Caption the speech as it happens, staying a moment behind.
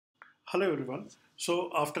Hello everyone.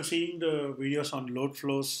 So after seeing the videos on load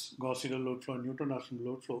flows, Gaussian load flow, Newton-Raphson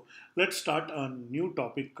load flow, let's start a new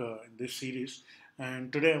topic in this series.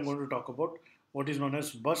 And today I'm going to talk about what is known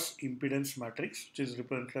as bus impedance matrix, which is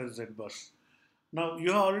represented as Z bus. Now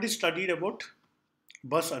you have already studied about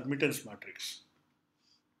bus admittance matrix.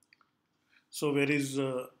 So where is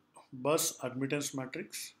bus admittance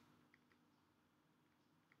matrix?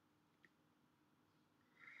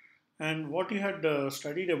 And what you had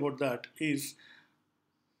studied about that is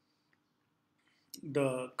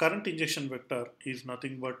the current injection vector is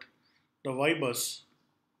nothing but the Y bus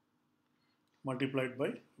multiplied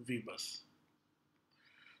by V bus.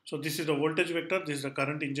 So this is the voltage vector, this is the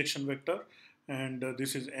current injection vector, and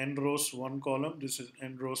this is n rows one column, this is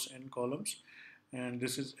n rows n columns, and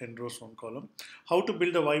this is n rows one column. How to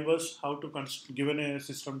build the Y bus, how to given a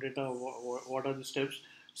system data, what are the steps?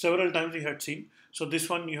 Several times we had seen. So this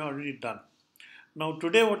one you have already done. Now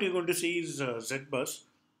today what you're going to see is Z bus,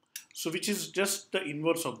 so which is just the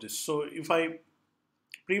inverse of this. So if I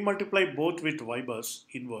pre-multiply both with Y bus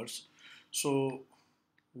inverse, so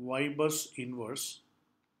Y bus inverse,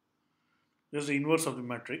 just the inverse of the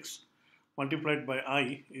matrix, multiplied by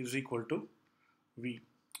I is equal to V.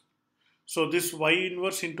 So this Y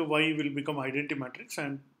inverse into Y will become identity matrix,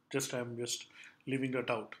 and I am just leaving that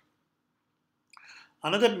out.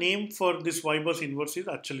 Another name for this Y bus inverse is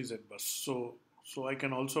actually Z bus. So I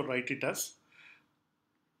can also write it as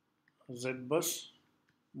Z bus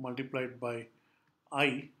multiplied by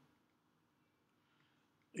I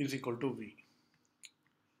is equal to V.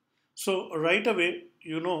 So right away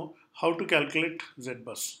you know how to calculate Z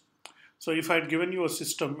bus. So if I had given you a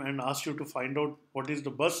system and asked you to find out what is the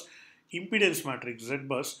bus impedance matrix Z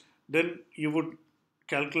bus, then you would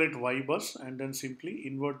calculate Y bus and then simply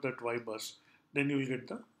invert that Y bus. Then you will get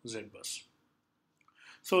the Z bus.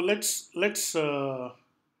 So let's do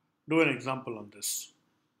an example on this.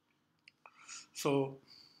 So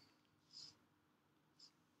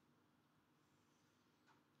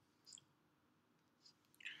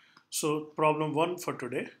problem 1 for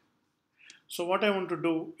today. So what I want to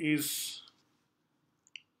do is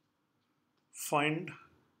find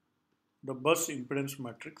the bus impedance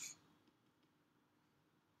matrix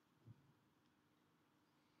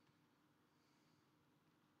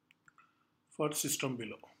for system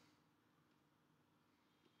below.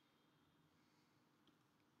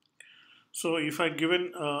 So if I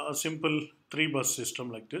given a simple 3-bus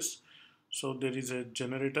system like this, so there is a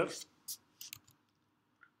generator, this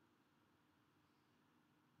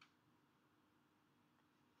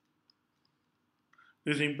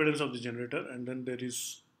is the impedance of the generator, and then there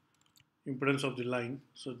is impedance of the line,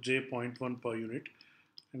 so J.1 per unit,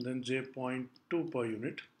 and then J.2 per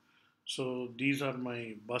unit. So these are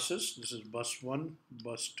my buses. This is bus 1,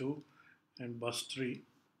 bus 2, and bus 3.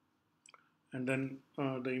 And then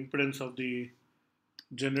the impedance of the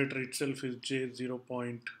generator itself is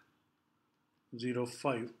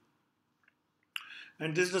J0.05.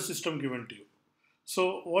 And this is the system given to you.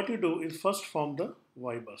 So what you do is first form the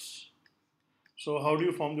Y bus. So how do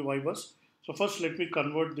you form the Y bus? So first let me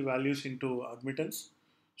convert the values into admittance.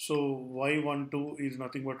 So Y12 is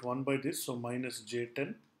nothing but 1 by this, so minus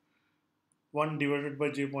J10. 1 divided by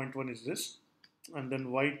J.1 is this. And then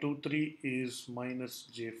Y23 is minus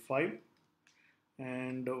J5.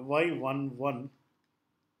 And Y11,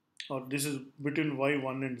 or this is between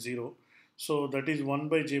Y1 and 0. So that is 1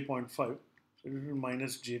 by J.5. So it will be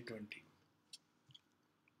minus J20.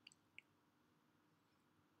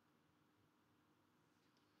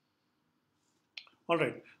 All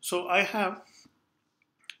right, so I have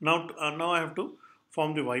now I have to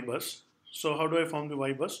form the Y bus. So how do I form the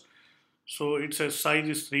Y bus? So it says size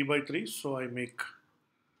is 3 by 3, so I make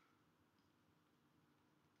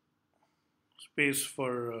space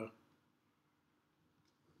for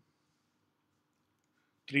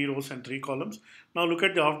 3 rows and 3 columns. Now look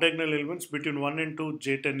at the off diagonal elements between 1 and 2,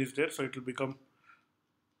 J10 is there, so it will become,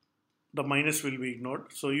 the minus will be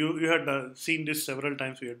ignored. So you had seen this several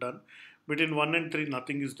times we have done. Between 1 and 3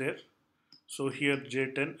 nothing is there, so here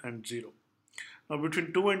J10 and 0. Now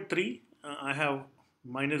between 2 and 3 I have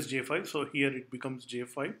minus J5, so here it becomes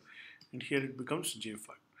J5 and here it becomes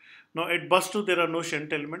J5. Now at bus 2 there are no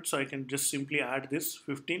shunt elements, so I can just simply add this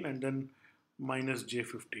 15 and then minus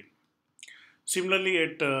J15. Similarly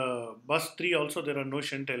at bus 3 also there are no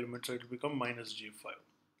shunt elements, so it will become minus J5.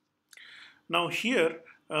 Now here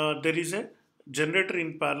there is a generator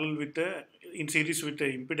in parallel with in series with the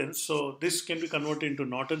impedance, so this can be converted into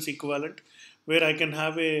Norton's equivalent, where I can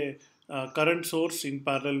have a current source in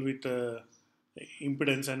parallel with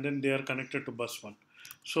impedance, and then they are connected to bus 1.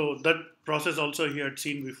 So that process also he had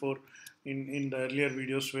seen before in the earlier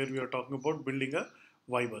videos where we are talking about building a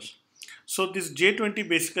Y bus. So this J20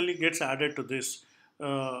 basically gets added to this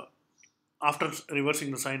uh, after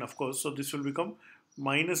reversing the sign, of course. So this will become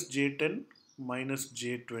minus J10 minus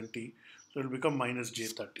J20. So it will become minus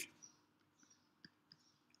J30.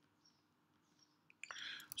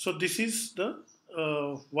 So this is the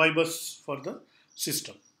Y bus for the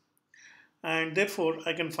system, and therefore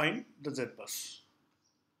I can find the Z bus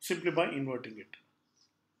simply by inverting it.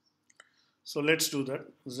 So let's do that.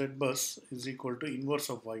 Z bus is equal to inverse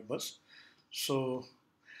of Y bus. So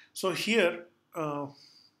here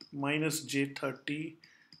minus J30,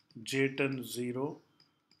 J10 0,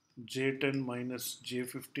 J10 minus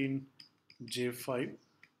J15, J5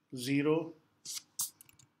 0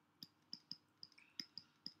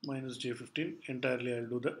 minus J15. Entirely I'll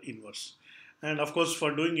do the inverse. And of course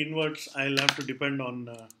for doing inverse I'll have to depend on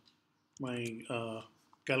my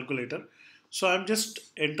calculator. So I'm just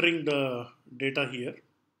entering the data here.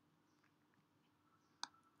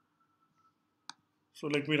 So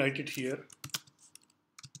let me write it here.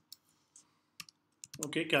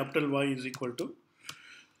 Okay, capital Y is equal to.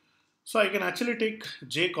 So I can actually take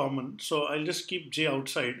J common. So I'll just keep J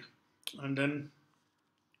outside and then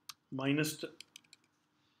minus the,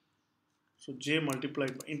 so J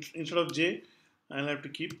multiplied by, instead of J I'll have to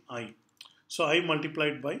keep I. So I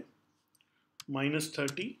multiplied by minus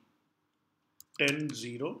 30, 10,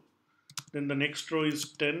 0. Then the next row is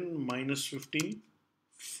 10 minus 15,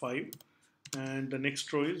 5. And the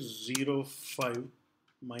next row is 0, 5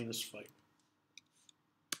 minus 5.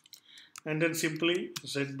 And then simply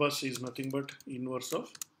Z bus is nothing but inverse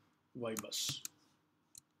of Y bus.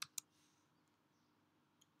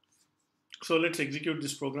 So let's execute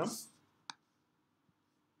this program.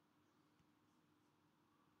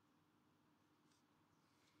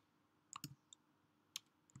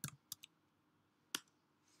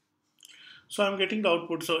 So I'm getting the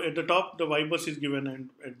output. So at the top the Y bus is given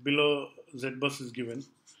and at below Z bus is given.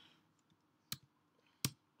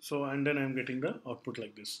 So and then I'm getting the output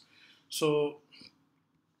like this. So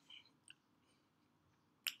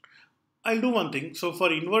I'll do one thing. So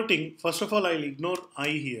for inverting, first of all I'll ignore I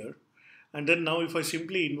here, and then now if I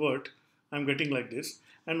simply invert, I'm getting like this.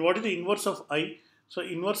 And what is the inverse of I? So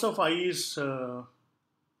inverse of I is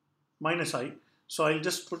minus I. So I'll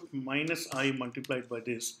just put minus I multiplied by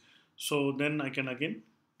this. So then I can again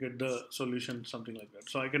get the solution something like that.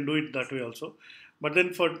 So I can do it that way also. But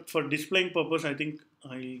then for displaying purpose, I think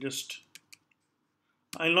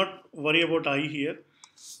I'll not worry about I here.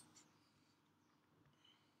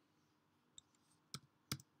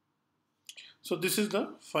 So this is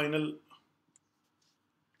the final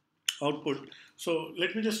output. So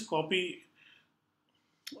let me just copy,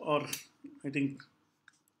 or I think,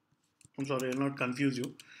 I'm sorry, I'll not confuse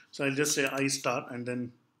you. So I'll just say I star and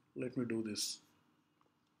then let me do this.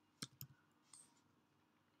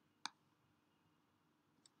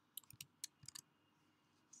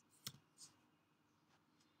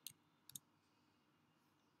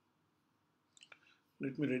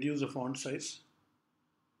 Let me reduce the font size.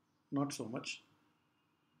 Not so much.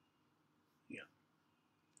 Yeah.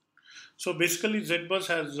 So basically ZBus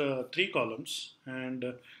has three columns, and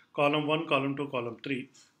column 1, column 2, column 3.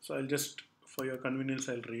 So I'll just, for your convenience,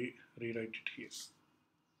 I'll rewrite it here.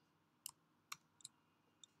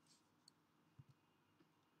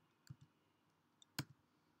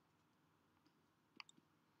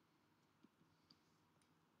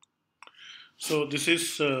 So this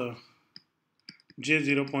is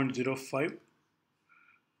J0.05,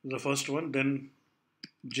 the first one, then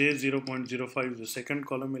J0.05 is the second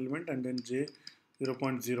column element, and then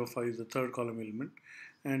J0.05 is the third column element.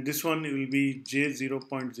 And this one will be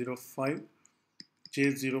J0.05,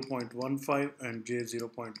 J0.15 and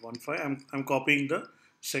J0.15. I'm copying the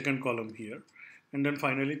second column here, and then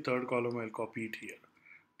finally third column I'll copy it here.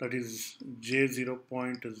 That is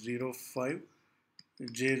J0.05,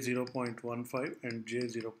 J0.15 and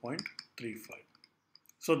J0.35.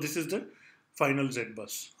 So this is the final Z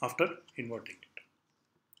bus after inverting it.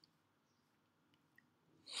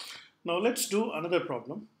 Now let's do another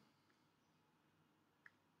problem.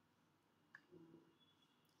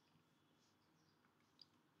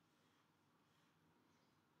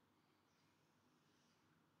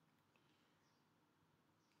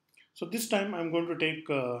 So this time I'm going to take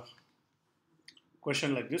a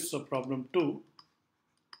question like this. So problem 2,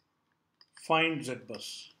 find Z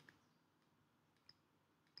bus.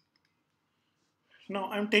 Now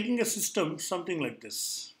I'm taking a system something like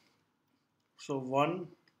this. So 1,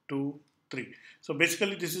 2, 3. So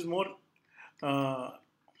basically this is more uh,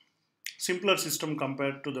 simpler system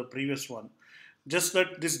compared to the previous one. Just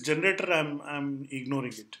that this generator I'm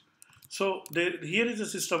ignoring it. So here is a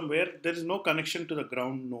system where there is no connection to the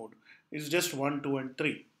ground node. It's just 1, 2, and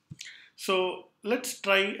 3. So let's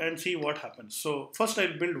try and see what happens. So first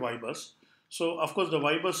I'll build Y bus. So of course the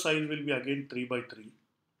Y bus size will be again 3 by 3.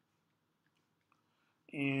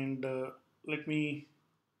 And let me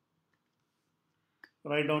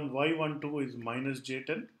write down Y12 is minus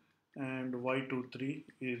J10 and Y23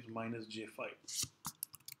 is minus J5.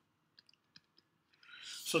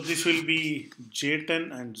 So this will be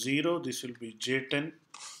J10 and 0. This will be J10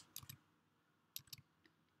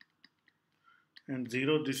 and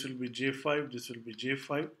 0. This will be J5. This will be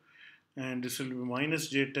J5. And this will be minus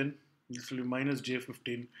J10. This will be minus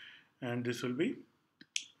J15. And this will be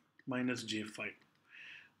minus J5.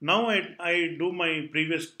 Now I do my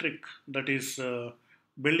previous trick, that is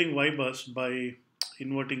building Y bus by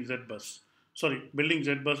inverting Z bus. Sorry, building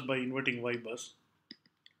Z bus by inverting Y bus.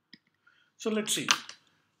 So let's see.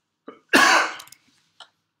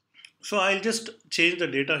 So I'll just change the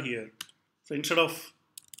data here. So instead of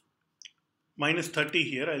minus 30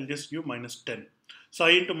 here, I'll just give minus 10. So I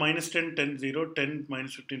into minus 10, 10, 0, 10,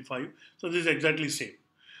 minus 15, 5. So this is exactly same.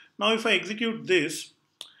 Now if I execute this,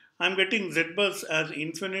 I'm getting Z bus as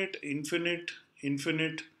infinite, infinite,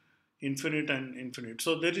 infinite, infinite, and infinite.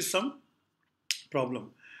 So there is some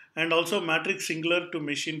problem. And also matrix singular to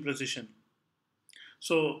machine precision.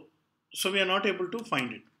 So we are not able to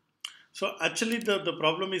find it. So actually the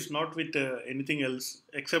problem is not with anything else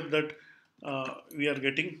except that we are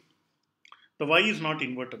getting the Y is not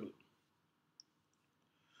invertible.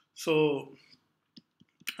 So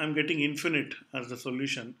I'm getting infinite as the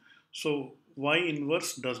solution. So Y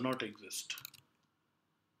inverse does not exist.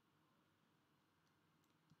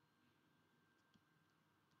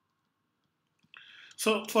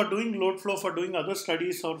 So for doing load flow, for doing other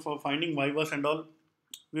studies or for finding Y bus and all,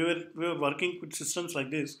 we were working with systems like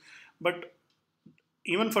this. But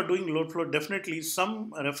even for doing load flow, definitely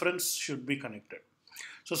some reference should be connected.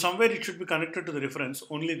 So somewhere it should be connected to the reference,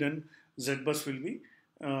 only then Z bus will be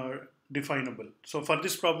definable. So for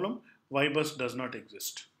this problem, Y bus does not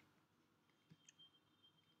exist.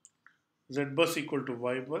 Z bus equal to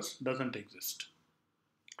Y bus doesn't exist.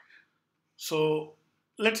 So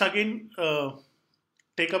let's again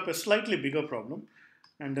take up a slightly bigger problem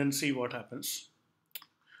and then see what happens.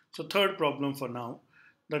 So third problem for now,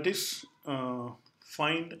 that is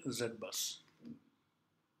find Z bus.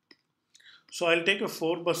 So I'll take a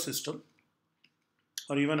 4 bus system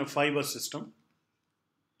or even a 5 bus system.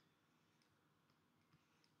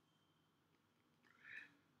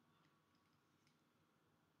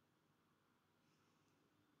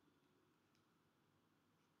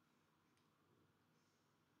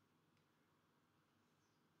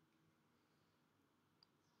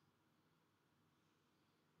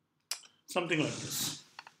 Something like this.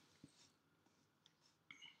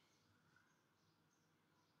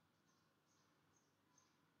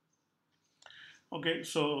 Okay,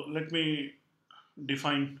 so let me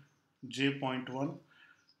define J.1,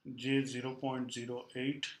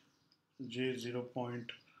 J0.08, J0.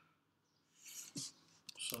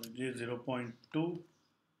 J0.2,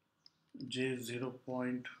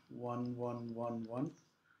 J0.1111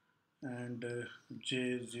 and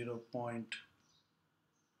J0.05.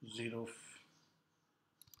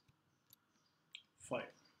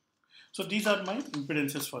 So these are my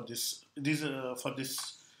impedances for this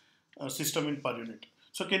system in per unit.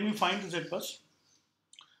 So can we find the Z bus?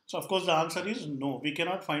 So of course the answer is no, we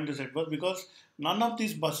cannot find the Z bus because none of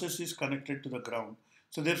these buses is connected to the ground.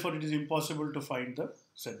 So therefore it is impossible to find the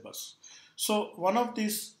Z bus. So one of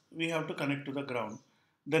these we have to connect to the ground,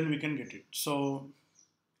 then we can get it. So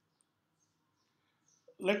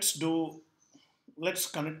let's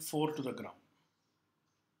connect 4 to the ground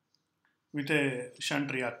with a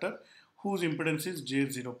shunt reactor whose impedance is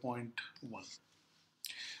J0.1.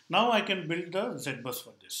 Now I can build the Z bus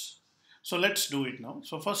for this. So let's do it now.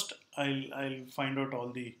 So first I'll find out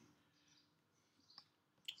I'll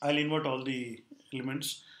invert all the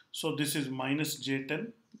elements. So this is minus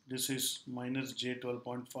J10, this is minus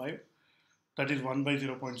J12.5, that is 1 by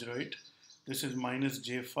 0.08. This is minus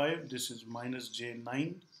J5, this is minus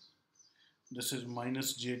J9, this is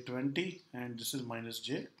minus J20, and this is minus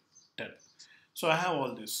J10. So I have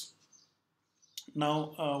all this.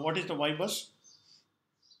 Now what is the Y bus?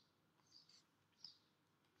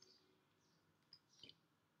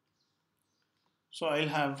 So I'll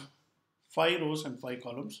have 5 rows and 5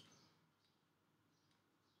 columns.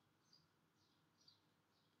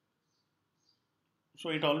 So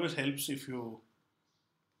it always helps if you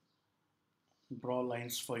draw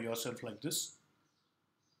lines for yourself like this.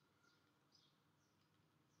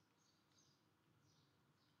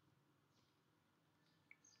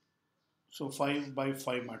 So 5 by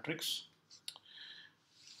 5 matrix.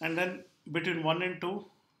 And then between 1 and 2,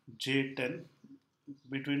 J10.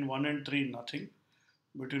 Between 1 and 3, nothing.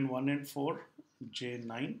 Between 1 and 4,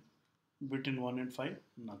 J9. Between 1 and 5,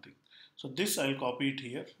 nothing. So this I'll copy it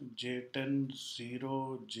here. J10,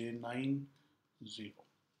 0, J9, 0.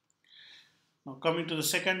 Now coming to the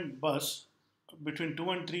second bus, between 2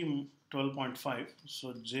 and 3, 12.5.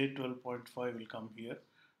 So J12.5 will come here.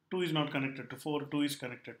 2 is not connected to 4, 2 is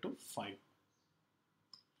connected to 5.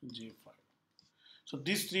 J5. So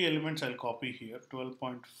these three elements I'll copy here,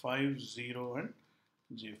 12.5, 0 and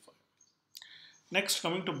J5. Next,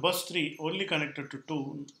 coming to bus 3, only connected to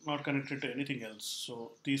 2, not connected to anything else.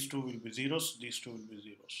 So these two will be zeros, these two will be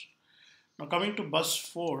zeros. Now coming to bus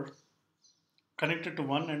 4, connected to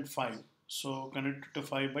 1 and 5. So connected to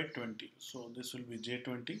 5 by 20. So this will be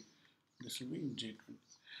J20, this will be J20.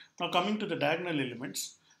 Now coming to the diagonal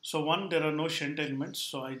elements. So 1, there are no shunt elements.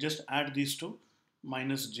 So I just add these two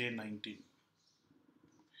minus J19.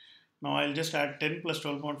 Now I'll just add 10 plus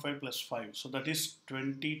 12.5 plus 5. So that is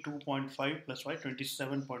 22.5 plus 5,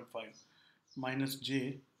 27.5 minus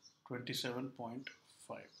J 27.5.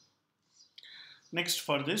 Next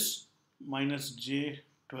for this, minus J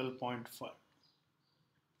 12.5.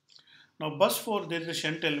 Now bus 4, there is a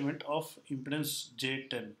shunt element of impedance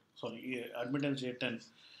J10, admittance J10.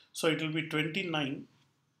 So it will be 29,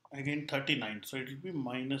 again 39. So it will be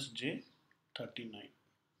minus J 39.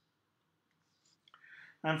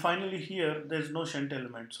 And finally here there is no shunt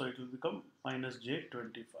element, so it will become minus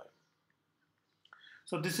J25.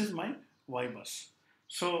 So this is my Y bus.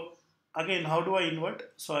 So again, how do I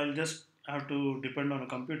invert? So I'll just have to depend on a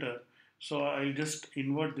computer. So I'll just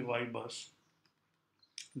invert the Y bus.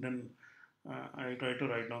 Then I'll try to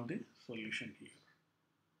write down the solution here.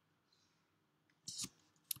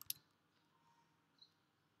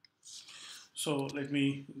 So let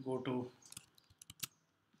me go to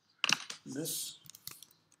this.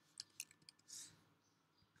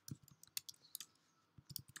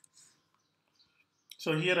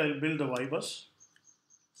 So here I'll build the Y bus.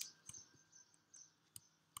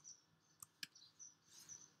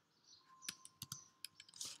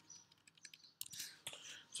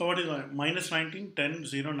 So what is minus 19, 10,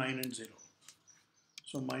 0, 9 and 0.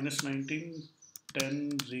 So minus 19,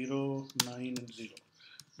 10, 0, 9 and 0.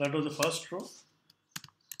 That was the first row.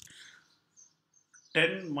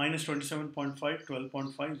 10 minus 27.5,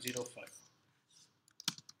 12.5, 0, 5.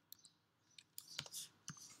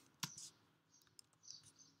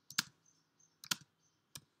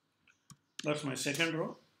 That's my second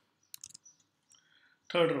row.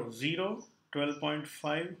 Third row, 0,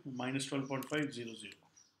 12.5, minus 12.5, 0, 0.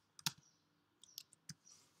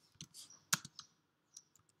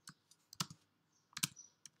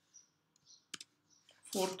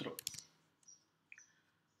 Fourth row,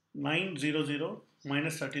 9, 0, 0,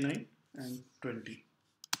 minus 39 and 20.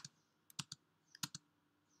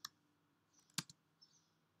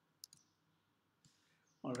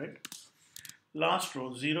 Alright. Last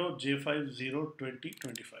row, 0, J5, 0, 20,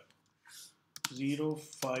 25. 0,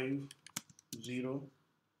 5, 0,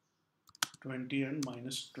 20 and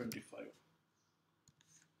minus 25.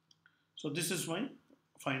 So this is my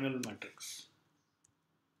final matrix.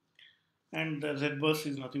 And the Z bus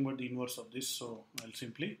is nothing but the inverse of this, so I'll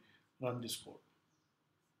simply run this code.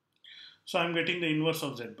 So I'm getting the inverse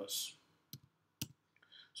of Z bus.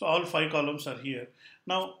 So all 5 columns are here.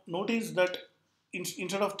 Now notice that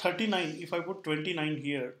instead of 39, if I put 29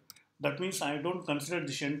 here, that means I don't consider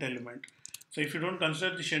the shunt element. So if you don't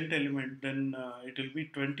consider the shunt element, then it will be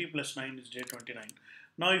 20 plus 9 is J29.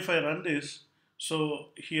 Now if I run this, so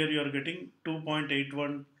here you are getting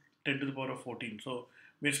 2.81 10 to the power of 14. So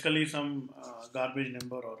basically some garbage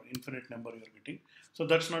number or infinite number you are getting. So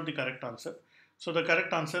that's not the correct answer. So the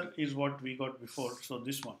correct answer is what we got before. So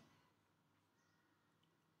this one.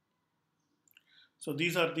 So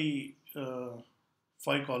these are the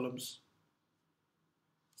 5 columns.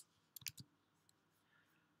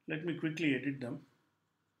 Let me quickly edit them.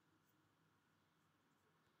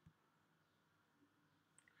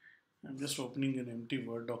 I'm just opening an empty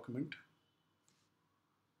Word document.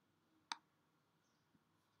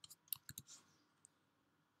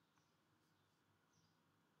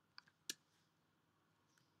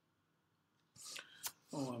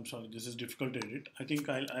 Oh, I'm sorry, this is difficult to edit. I think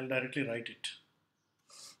I'll directly write it.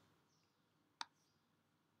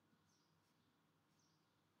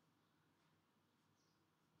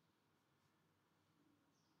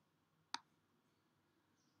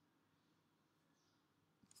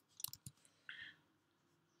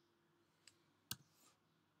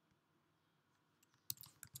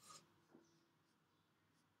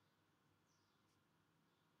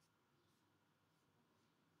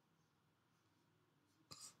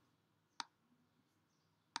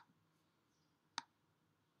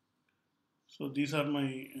 So these are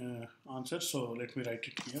my answers. So let me write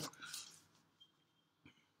it here.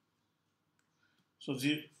 So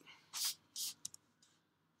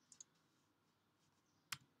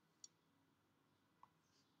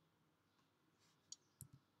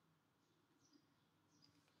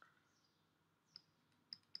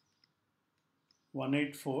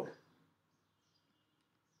 184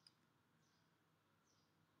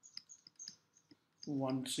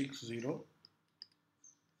 160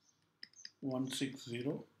 160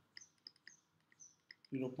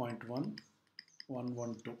 0.1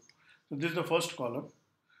 112. So this is the first column.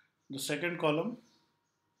 The second column,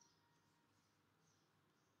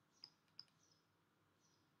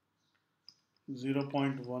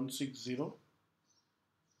 0.160.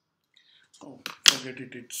 Oh, forget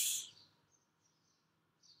it. It's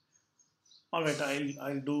all right.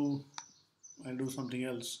 I'll do something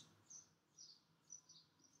else.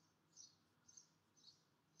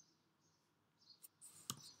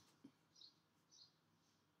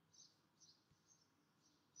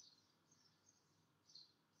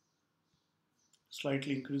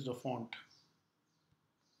 Slightly increase the font.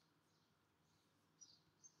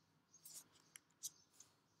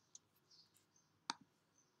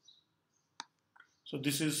 So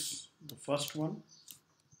this is the first one.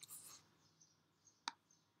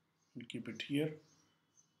 We'll keep it here.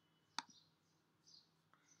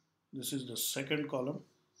 This is the second column.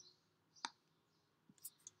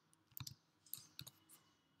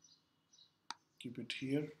 Keep it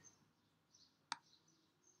here.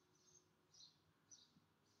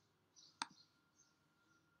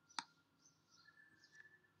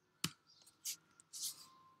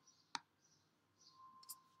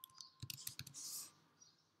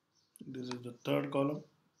 This is the third column.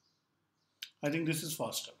 I think this is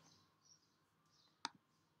faster.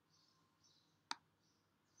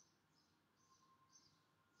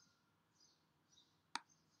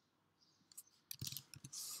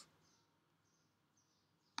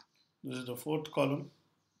 This is the fourth column.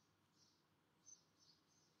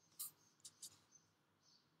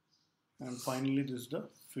 And finally, this is the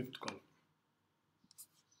fifth column.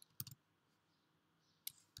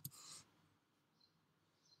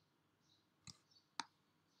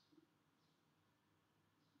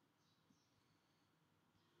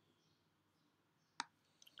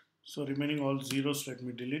 So remaining all zeros, let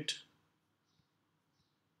me delete.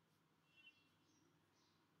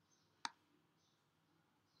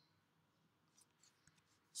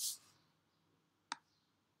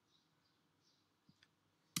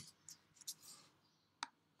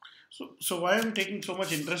 So why I'm taking so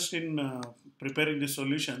much interest in preparing this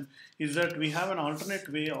solution is that we have an alternate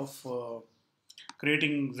way of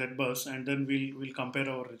creating ZBus, and then we'll compare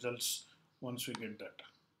our results once we get that.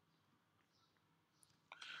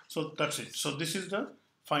 So that's it. So this is the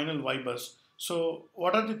final Y bus. So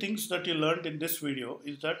what are the things that you learned in this video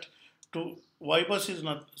is that to Y bus is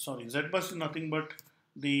not, sorry, Z bus is nothing but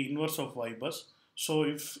the inverse of Y bus. So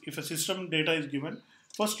if a system data is given,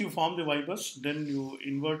 first you form the Y bus, then you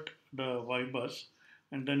invert the Y bus,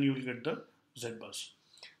 and then you will get the Z bus.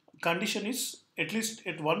 Condition is at least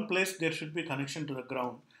at one place there should be connection to the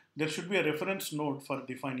ground. There should be a reference node for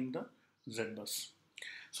defining the Z bus.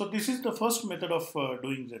 So this is the first method of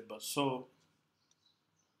doing ZBus. So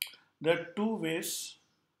there are two ways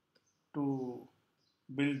to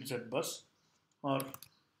build ZBus or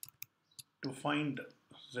to find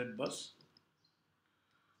ZBus,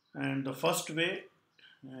 and the first way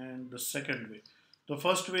and the second way. The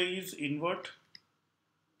first way is invert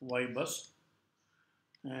YBus,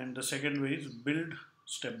 and the second way is build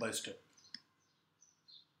step by step.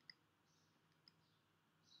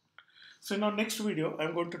 So in our next video,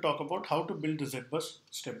 I'm going to talk about how to build the ZBus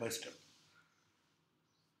step by step.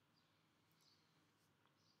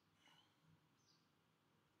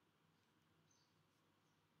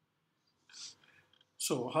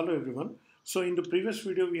 So hello everyone. So in the previous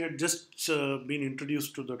video, we had just been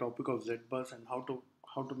introduced to the topic of ZBus and how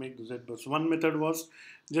to make the ZBus. One method was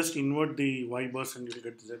just invert the Y bus and you'll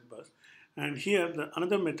get the ZBus. And here,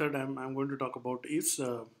 another method I'm going to talk about is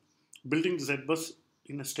building the ZBus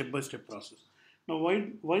in a step-by-step process. Now,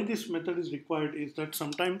 why this method is required is that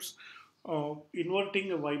sometimes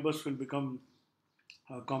inverting a Y bus will become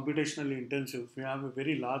computationally intensive. If you have a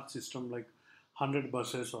very large system like 100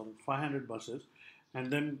 buses or 500 buses,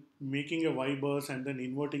 and then making a Y bus and then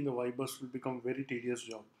inverting the Y bus will become a very tedious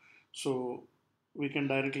job. So we can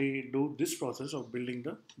directly do this process of building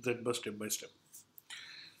the Z bus step by step.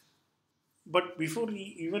 But before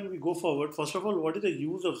we go forward, first of all, what is the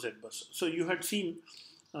use of Z bus? So you had seen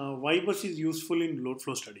Y bus is useful in load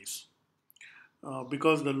flow studies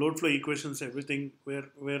because the load flow equations, everything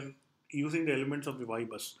where using the elements of the Y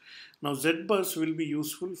bus. Now Z bus will be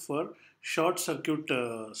useful for short circuit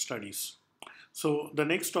studies. So the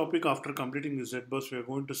next topic after completing the Z bus, we are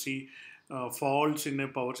going to see faults in a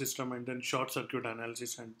power system and then short circuit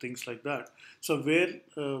analysis and things like that. So where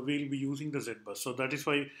we'll be using the Z bus. So that is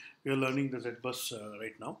why we are learning the Z bus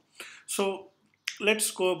right now. So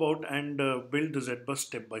let's go about and build the Z bus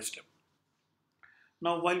step by step.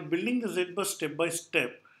 Now, while building the Z bus step by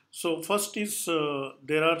step, so first is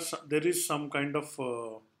there is some kind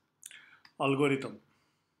of algorithm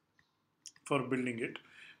for building it,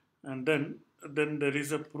 and then there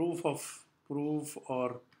is a proof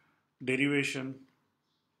or derivation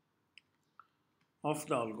of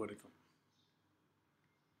the algorithm.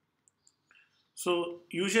 So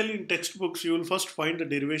usually in textbooks you will first find the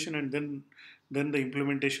derivation and then the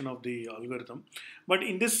implementation of the algorithm. But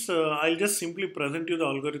in this I'll just simply present you the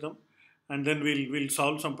algorithm and then we'll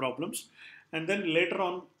solve some problems, and then later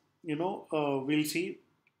on we'll see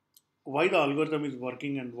why the algorithm is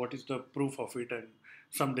working and what is the proof of it and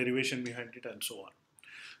some derivation behind it and so on.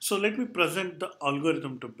 So let me present the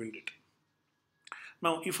algorithm to build it.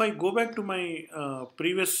 Now if I go back to my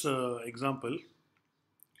previous example,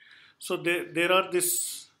 so there are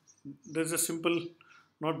there's a simple,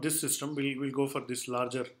 not this system, we'll go for this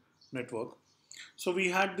larger network. So we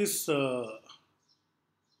had this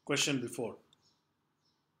question before.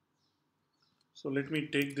 So let me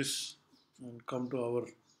take this and come to our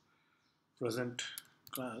present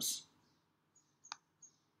class.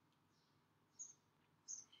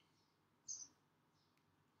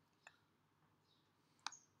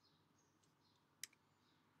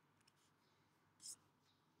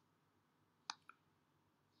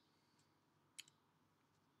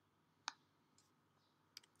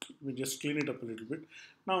 We just clean it up a little bit.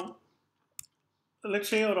 Now, let's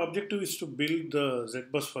say our objective is to build the Z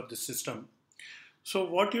bus for this system. So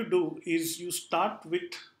what you do is you start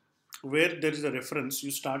with where there is a reference,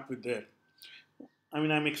 you start with there. I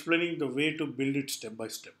mean, I'm explaining the way to build it step by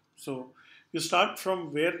step. So you start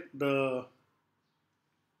from where the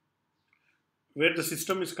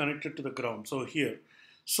system is connected to the ground. So here,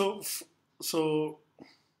 so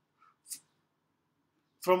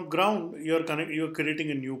from ground you're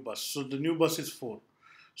creating a new bus. So the new bus is 4.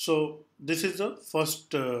 So this is the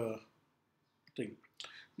first thing.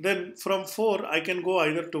 Then from 4 I can go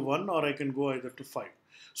either to 1 or I can go either to 5.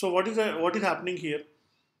 So what is happening here?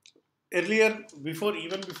 Earlier,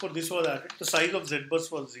 even before this was added, the size of Z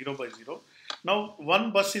bus was 0 by 0. Now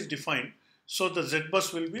one bus is defined, so the Z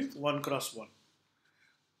bus will be 1 cross 1.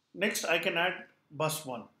 Next I can add bus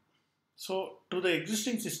 1. So to the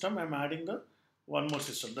existing system I am adding the one more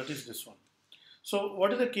system, that is this one. So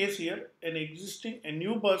what is the case here? A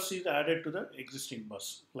new bus is added to the existing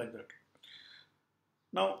bus, like that.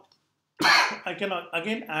 Now I can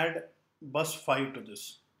again add bus 5 to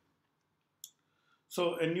this.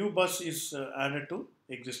 So a new bus is added to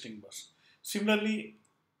existing bus. Similarly,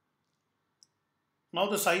 now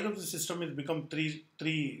the size of the system is become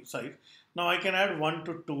 3 size. Now I can add 1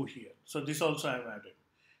 to 2 here. So this also I have added.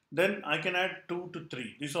 Then I can add 2 to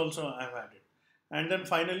 3. This also I have added. And then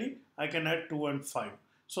finally I can add 2 and 5.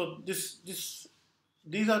 So these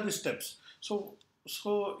are the steps. So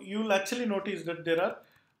you'll actually notice that there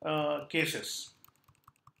are cases.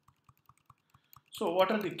 So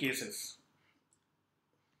what are the cases?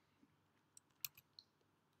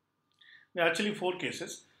 There are actually 4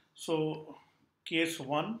 cases. So case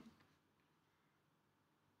 1,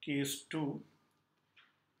 case 2,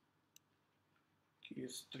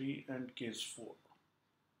 case 3 and case 4.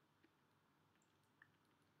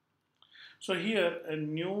 So here a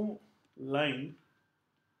new line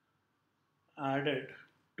added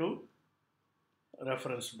to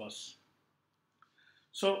reference bus.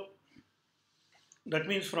 So that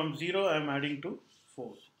means from 0 I am adding to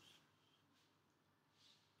 4.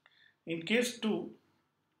 In case 2,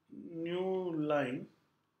 new line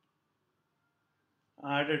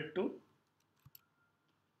added to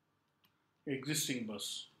existing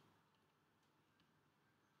bus.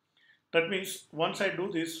 That means once I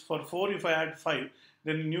do this, for 4 if I add 5,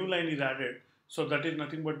 then new line is added. So that is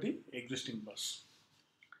nothing but the existing bus.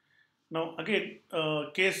 Now again,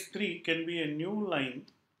 case 3 can be a new line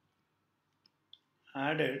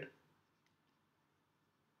added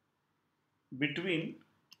between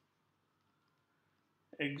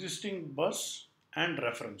existing bus and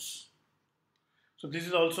reference. So this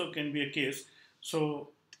is also can be a case. So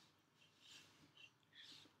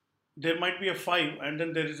there might be a 5 and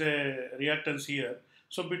then there is a reactance here.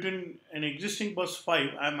 So between an existing bus 5,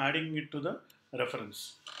 I am adding it to the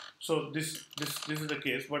reference. So this is the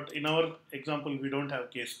case, but in our example we don't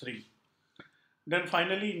have case 3. Then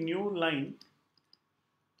finally new line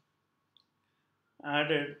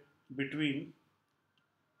added between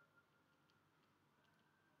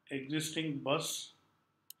existing buses,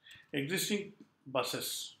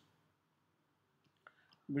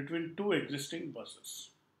 between two existing buses.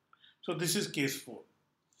 So this is case 4.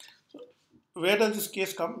 So where does this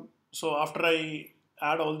case come? So after I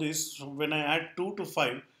add all this, so when I add 2 to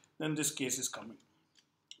 5, then this case is coming.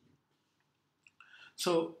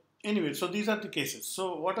 So anyway, so these are the cases.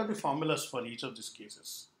 So what are the formulas for each of these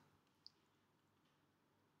cases?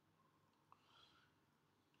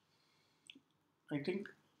 I think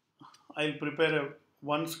I'll prepare a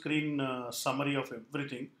one screen summary of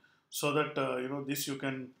everything, so that this you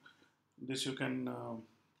can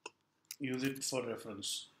use it for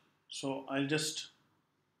reference. So I'll just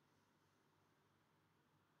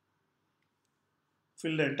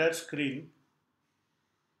fill the entire screen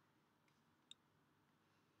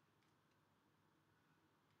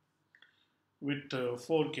with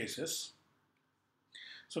 4 cases.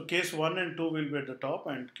 So case 1 and 2 will be at the top,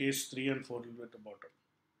 and case 3 and 4 will be at the bottom.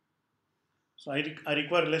 So I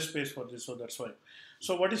require less space for this, so that's why.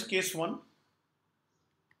 So what is case 1?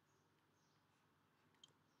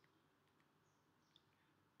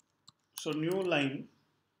 So new line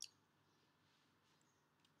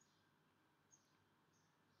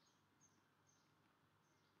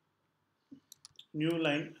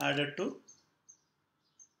added to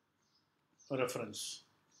reference.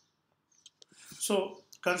 So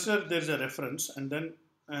consider there is a reference, and then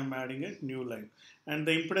I am adding a new line, and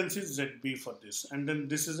the impedance is ZB for this, and then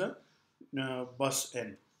this is a bus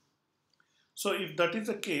N. So if that is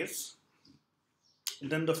the case,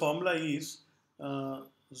 then the formula is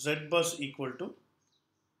Z bus equal to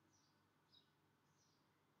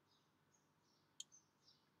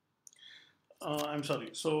I'm sorry.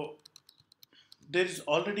 So there is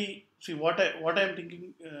already, see what I am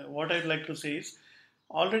thinking. What I'd like to say is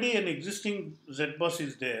already an existing Z bus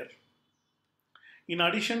is there. In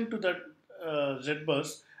addition to that Z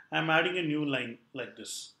bus, I am adding a new line like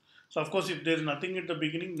this. So of course, if there is nothing at the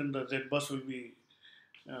beginning, then the Z bus will be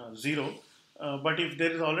 0. But if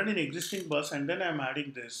there is already an existing bus and then I am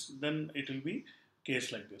adding this, then it will be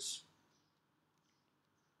case like this.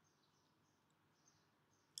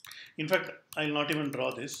 In fact, I'll not even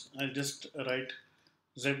draw this. I'll just write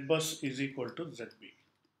Z bus is equal to ZB.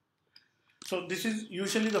 So this is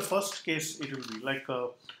usually the first case it will be like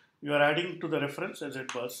you are adding to the reference as Z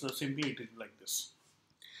bus. So simply it is like this.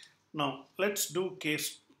 Now let's do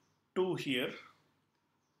case 2 here.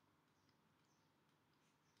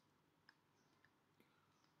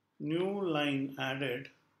 New line added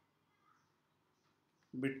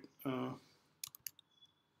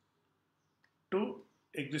to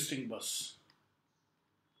existing bus.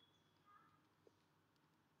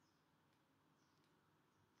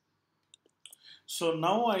 So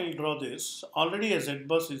now I'll draw this. Already a Z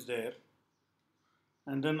bus is there,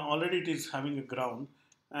 and then already it is having a ground,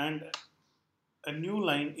 and a new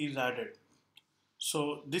line is added.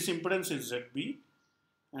 So this impedance is ZB,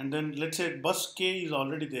 and then let's say bus K is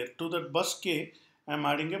already there. To that bus K, I am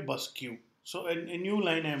adding a bus Q. So a new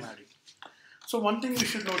line I am adding. So one thing you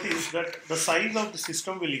should notice that the size of the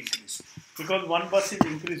system will increase because one bus is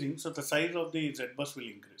increasing, so the size of the Z bus will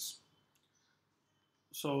increase.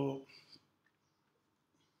 So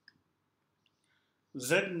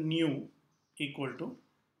Z new equal to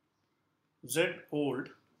Z old.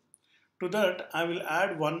 To that I will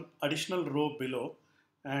add one additional row below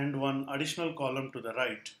and one additional column to the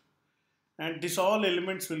right. And this all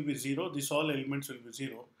elements will be 0, this all elements will be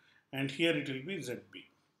 0, and here it will be ZB.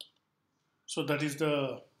 So that is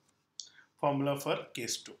the formula for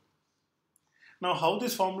case 2. Now how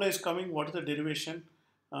this formula is coming, what is the derivation,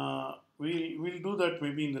 we'll do that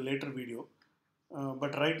maybe in the later video.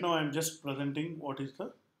 But right now I am just presenting what is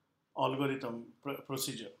the algorithm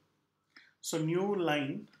procedure. So new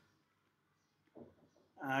line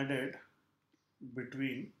added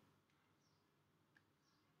between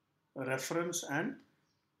reference and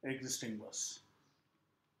existing bus.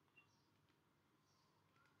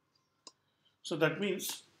 So that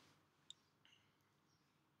means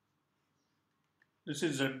this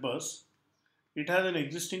is Z bus. It has an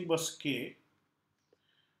existing bus K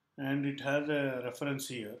and it has a reference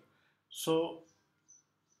here. So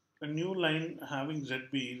a new line having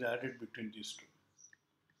ZB is added between these two.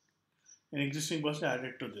 An existing bus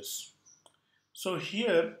added to this. So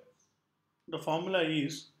here the formula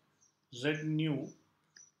is Z new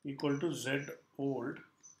equal to Z old.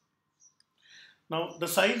 Now the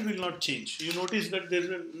size will not change. You notice that there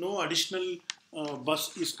is no additional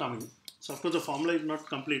bus is coming. So of course the formula is not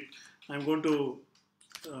complete. I am going to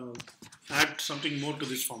uh, add something more to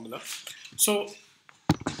this formula. So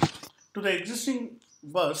to the existing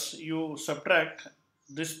bus, you subtract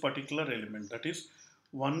this particular element, that is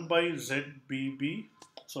 1 by ZBB,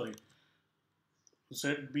 sorry,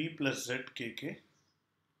 ZB plus ZKK.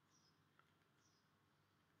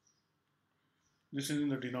 This is in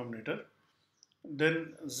the denominator.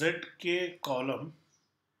 Then ZK column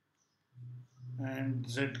and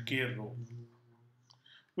ZK row.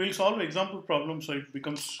 We'll solve example problem so it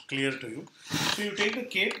becomes clear to you. So you take the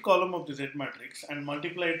kth column of the Z matrix and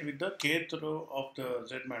multiply it with the kth row of the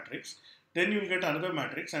Z matrix. Then you will get another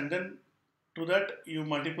matrix, and then to that you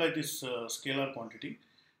multiply this scalar quantity,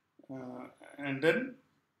 uh, and then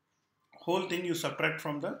whole thing you subtract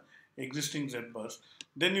from the existing Z bus.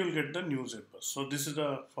 Then you will get the new Z bus. So this is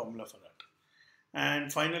the formula for that.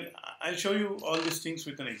 And finally, I'll show you all these things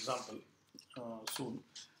with an example soon.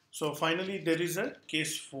 So finally, there is a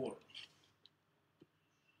case 4.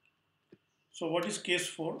 So what is case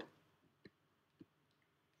 4?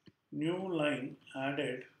 New line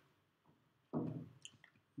added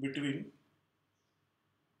between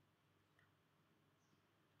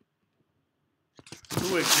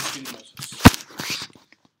two existing buses.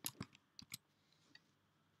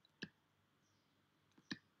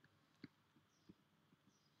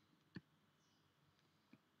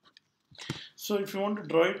 So if you want to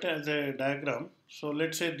draw it as a diagram, so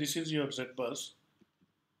let's say this is your Z bus,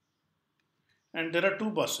 and there are two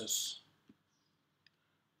buses,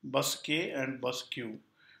 bus K and bus Q.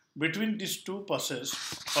 Between these two buses,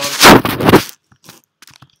 or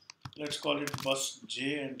let's call it bus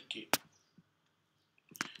J and K.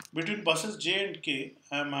 Between buses J and K,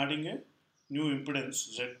 I am adding a new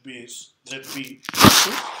impedance ZB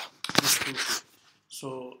to this 2.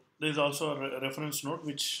 So there is also a reference node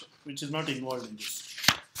which is not involved in this.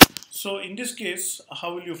 So in this case,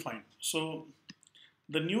 how will you find? So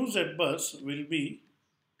the new Z bus will be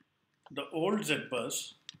the old Z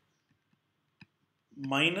bus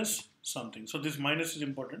minus something. So this minus is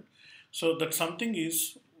important. So that something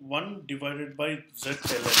is 1 divided by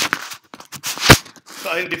ZLL. So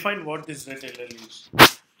I'll define what this ZLL is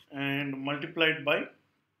and multiplied by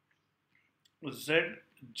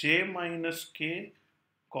Zj minus K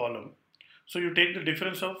column. So you take the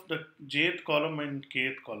difference of the jth column and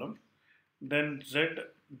kth column, then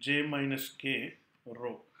Zj minus K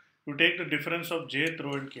row. You take the difference of jth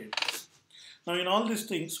row and kth. Now in all these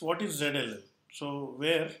things, what is ZLL? So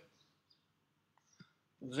where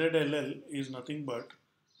ZLL is nothing but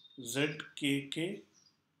ZKK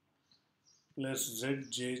plus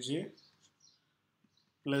ZJJ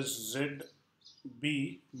plus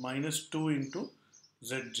ZB minus 2 into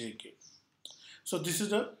ZJK. So this is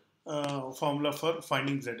the formula for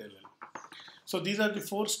finding ZLL. So these are the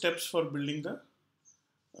 4 steps for building the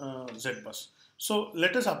Z bus. So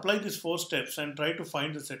let us apply these 4 steps and try to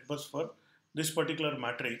find the Z bus for this particular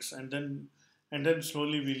matrix, and then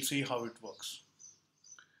slowly we'll see how it works.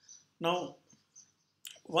 Now,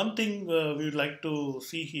 one thing we would like to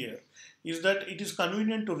see here is that it is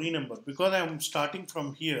convenient to renumber because I am starting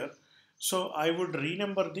from here. So I would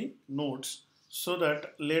renumber the nodes so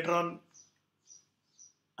that later on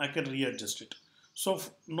I can readjust it. So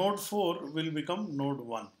node 4 will become node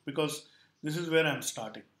 1 because this is where I am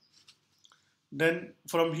starting. Then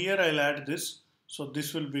from here I'll add this. So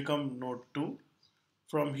this will become node 2.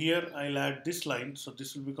 From here I'll add this line. So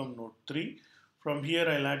this will become node 3. From here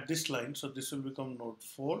I'll add this line. So this will become node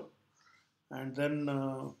 4. And then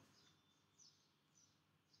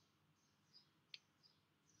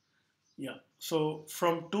yeah. So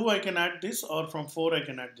from 2 I can add this, or from 4 I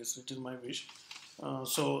can add this. It is my wish.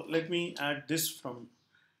 So let me add this from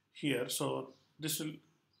here. So this will,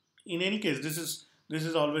 in any case, this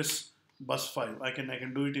is always bus 5. I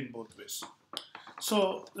can do it in both ways.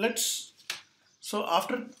 So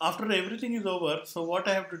after everything is over, so what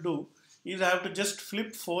I have to do is I have to just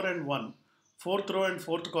flip 4 and 1, 4th row and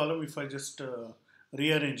 4th column. If I just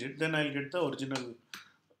rearrange it, then I'll get the original.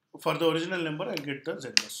 For the original number, I'll get the Z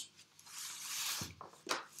bus.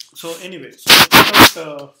 So anyway, so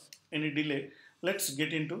without any delay, let's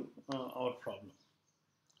get into our problem.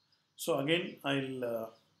 So again,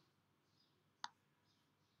 I'll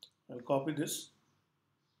copy this.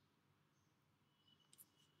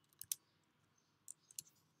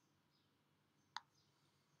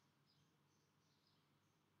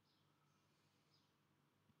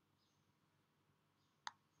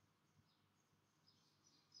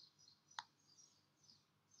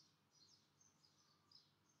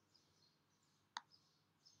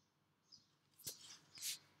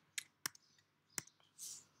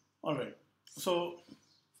 All right. So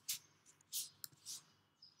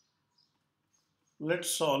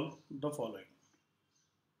Let's solve the following.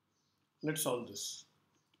 Let's solve this.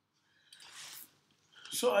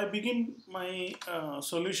 So I begin my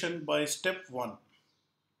solution by step 1.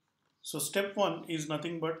 So step 1 is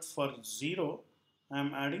nothing but for 0 I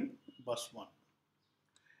am adding bus 1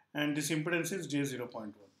 and this impedance is J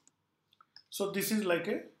 0.1. So this is like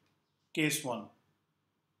a case 1.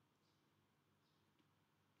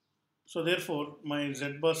 So therefore my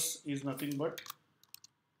Z bus is nothing but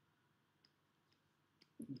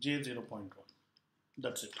J 0.1.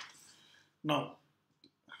 That's it. Now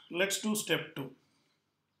let's do step 2.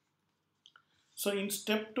 So in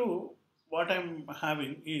step 2 what I'm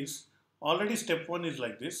having is already step 1 is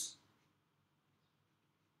like this.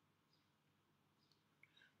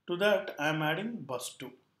 To that I am adding bus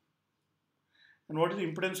 2. And what is the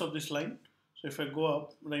impedance of this line? So if I go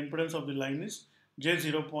up, the impedance of the line is J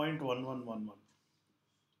 0.1111.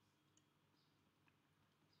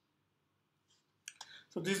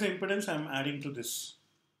 So this is the impedance I am adding to this.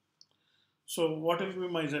 So what will be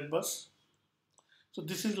my Z bus? So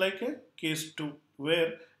this is like a case 2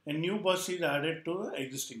 where a new bus is added to the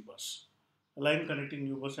existing bus. A line connecting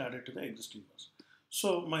new bus added to the existing bus.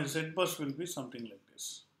 So my Z bus will be something like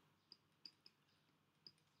this.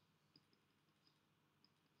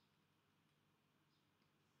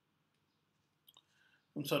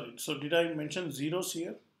 I'm sorry, so did I mention zeros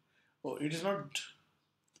here? Oh, it is not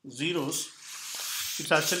zeros.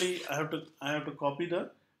 It's actually I have to copy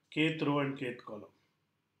the kth row and kth column.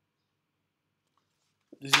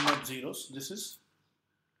 This is not zeros. This is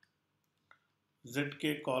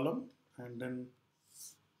zk column and then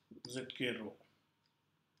zk row.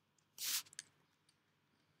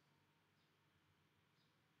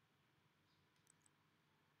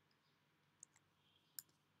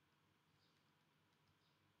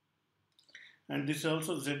 And this is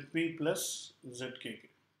also zp plus zkk.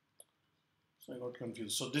 So I got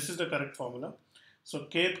confused. So this is the correct formula. So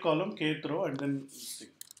kth column, kth row, and then this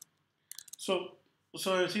thing. So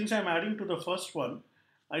since I'm adding to the first one,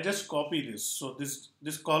 I just copy this. So this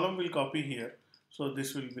column will copy here. So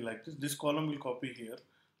this will be like this. This column will copy here.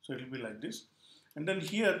 So it will be like this. And then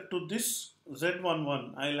here to this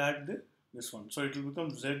Z11, I'll add this one. So it will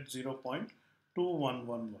become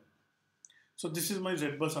Z0.2111. So this is my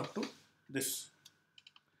Z bus up to this.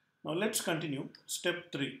 Now let's continue.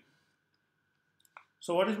 Step 3.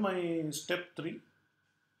 So what is my step 3?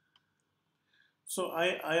 So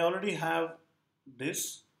I already have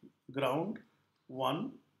this ground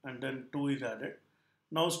 1 and then 2 is added.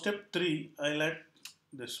 Now step 3 I'll add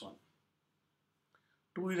this one.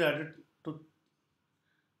 2 is added to,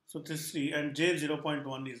 so this 3 and J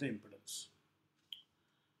 0.1 is the impedance.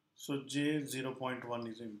 So J 0.1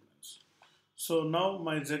 is the impedance. So now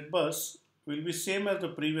my Z bus will be same as the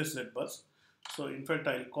previous Z bus. So in fact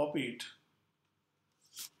I'll copy it.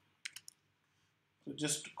 So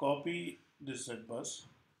just copy this Z bus.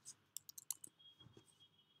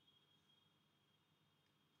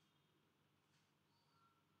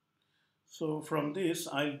 So from this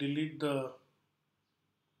I'll delete the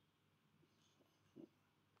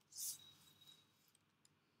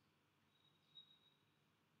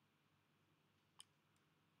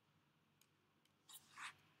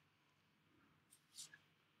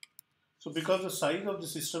because the size of the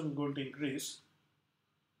system is going to increase,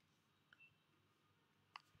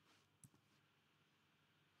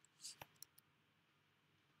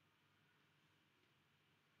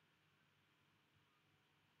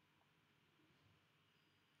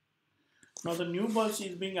 now the new bus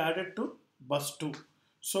is being added to bus 2.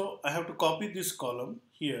 So I have to copy this column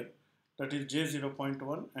here, that is J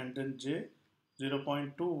 0.1 and then J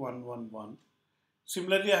 0.2111.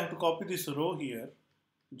 Similarly, I have to copy this row here,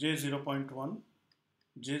 J 0.1,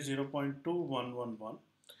 J 0.2111,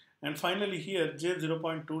 and finally here J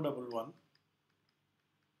 0.211,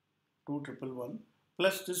 211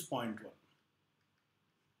 plus this 0.1.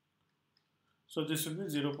 So this will be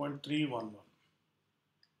 0.311.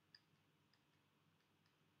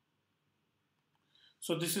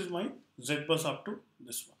 So this is my Z bus up to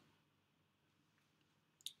this one.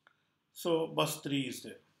 So bus 3 is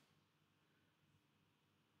there.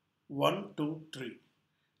 1, 2, 3.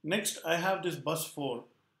 Next I have this bus 4.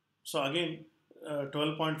 So again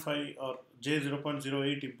 12.5 or J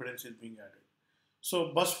 0.08 impedance is being added.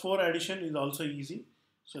 So bus 4 addition is also easy.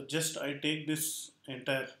 So just I take this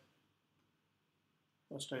entire,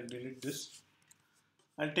 first I'll delete this.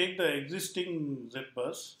 I'll take the existing Z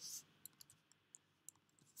bus.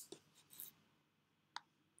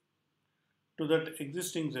 To that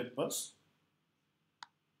existing Z bus,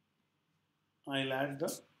 I'll add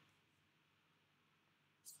the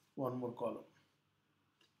one more column.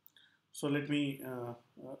 So let me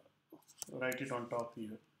write it on top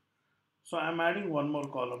here. So I'm adding one more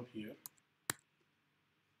column here.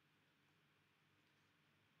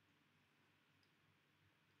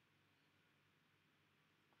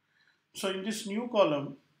 So in this new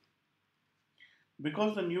column,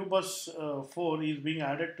 because the new bus 4 is being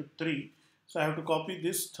added to 3, so I have to copy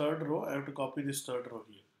this third row, I have to copy this third row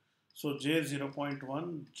here. So J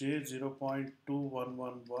 0.1, J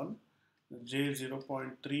 0.2111, J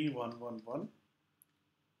 0.3111,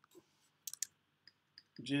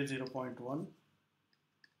 J 0.1,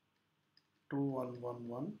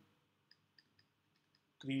 2111,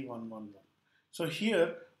 3111. So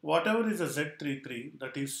here, whatever is a Z33,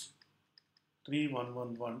 that is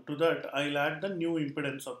 3111, to that I'll add the new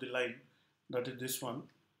impedance of the line, that is this one.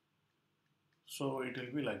 So it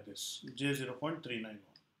will be like this, J 0.391.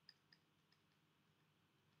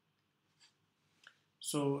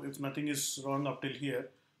 So if nothing is wrong up till here,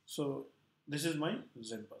 so this is my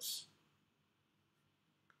Z bus.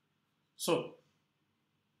 So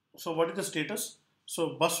what is the status?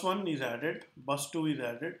 So bus 1 is added, bus 2 is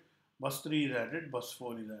added, bus 3 is added, bus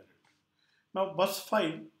 4 is added. Now bus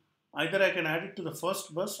 5, either I can add it to the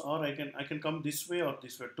first bus, or I can come this way or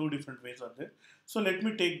this way. Two different ways are there. So let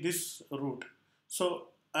me take this route. So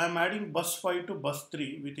I am adding bus 5 to bus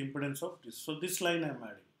 3 with impedance of this. So this line I am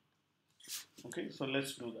adding. Okay, so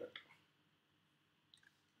let's do that.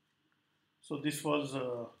 So this was,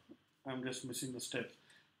 I'm just missing the steps.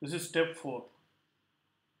 This is step 4.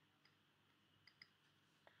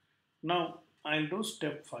 Now I'll do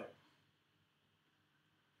step 5.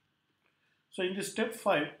 So in this step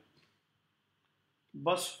 5,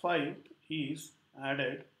 bus 5 is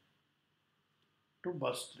added to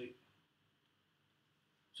bus 3.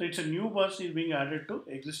 So it's a new bus is being added to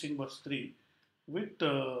existing bus 3 with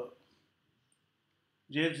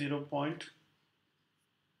J 0. Okay,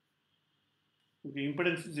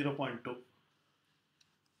 impedance is 0.2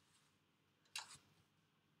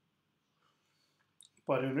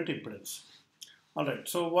 per unit impedance. Alright,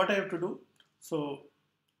 so what I have to do? So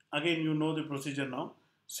again, you know the procedure now.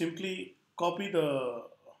 Simply copy the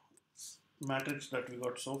matrix that we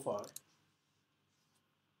got so far.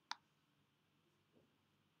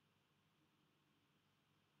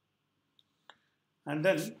 And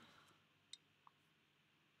then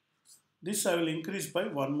this I will increase by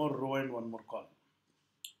one more row and one more column.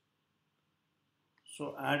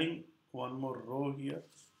 So adding one more row here.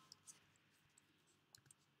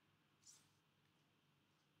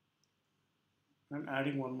 And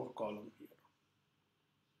adding one more column here.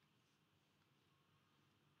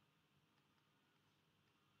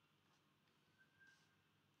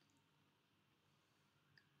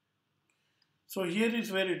 So here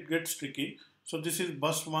is where it gets tricky. So this is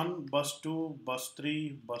bus 1, bus 2, bus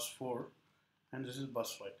 3, bus 4, and this is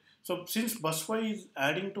bus 5. So since bus 5 is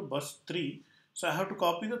adding to bus 3, so I have to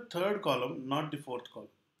copy the third column, not the fourth column.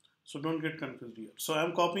 So don't get confused here. So I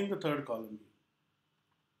am copying the third column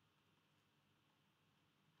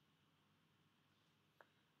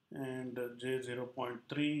here. And J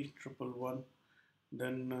 0.311,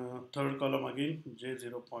 then third column again J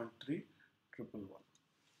 0.311.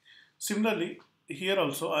 Similarly, here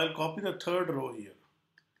also I'll copy the third row here.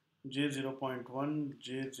 J 0.1,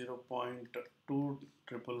 J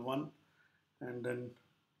 0.211, and then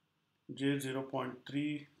J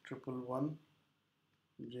 0.311,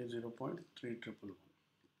 J 0.311.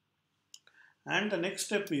 And the next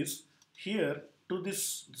step is here to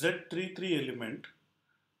this Z33 element,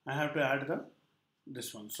 I have to add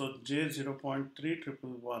this one. So J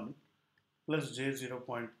 0.311 plus J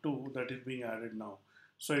 0.2 that is being added now.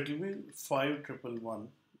 So it will be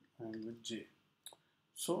 5111 and with J.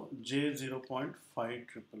 So J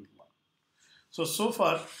 0.5111. So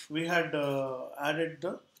far we had added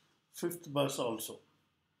the fifth bus also.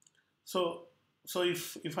 So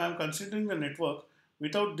if I am considering the network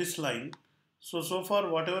without this line, so far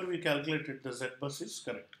whatever we calculated, the Z bus is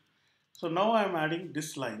correct. So now I am adding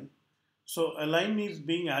this line. So a line is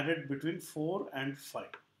being added between 4 and 5.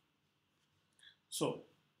 So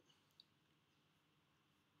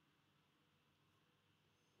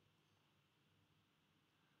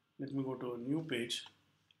let me go to a new page.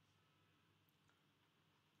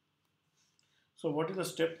 So what is the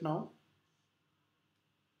step now?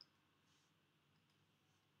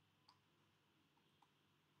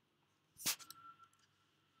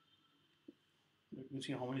 Let me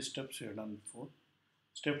see how many steps we have done before.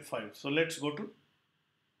 Step 5. So let's go to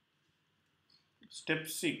step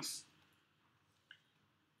 6.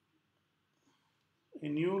 A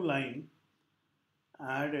new line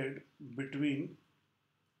added between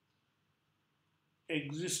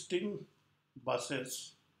existing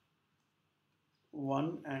buses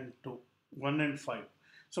 1 and 2, 1 and 5.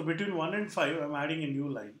 So between 1 and 5, I'm adding a new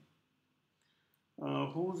line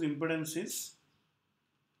whose impedance is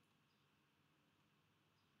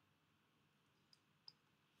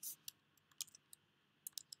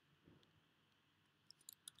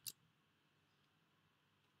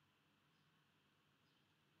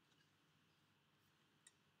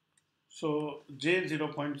so J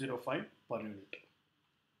 0.05 per unit.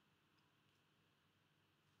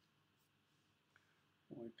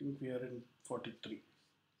 I think we are in 43.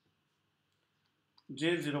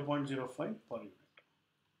 J 0.05 per unit.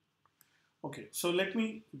 Okay, so let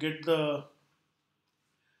me get the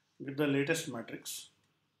latest matrix,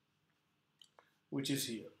 which is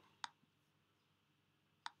here.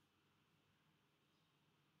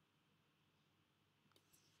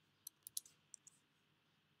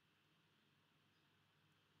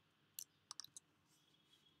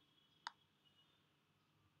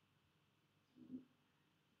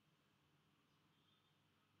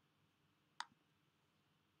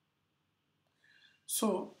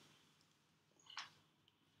 So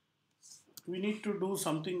we need to do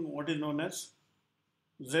something what is known as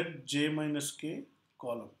Zj minus k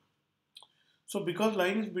column. So because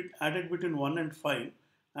line is added between 1 and 5,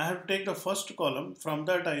 I have to take the first column. From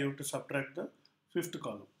that I have to subtract the fifth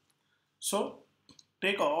column. So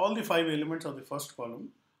take all the 5 elements of the first column.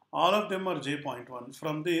 All of them are j.1.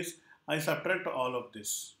 From this I subtract all of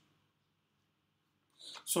this.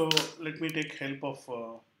 So let me take help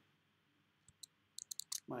of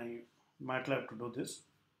my MATLAB to do this.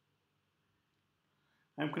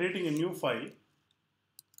 I am creating a new file.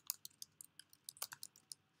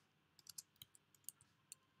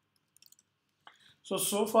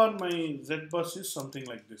 So far my Z bus is something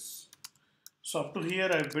like this. So up to here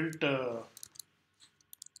I built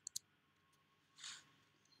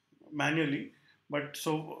manually, but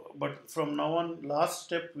from now on, last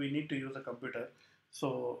step we need to use a computer.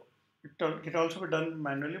 So it can also be done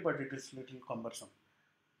manually, but it is little cumbersome.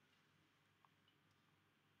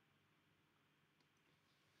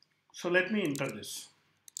 So let me enter this.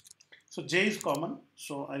 So J is common,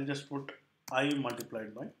 so I'll just put I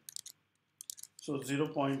multiplied by. So 0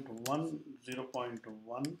 0.1, 0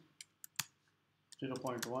 0.1, 0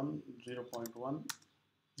 0.1, 0 0.1,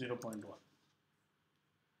 0 0.1.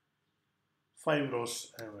 5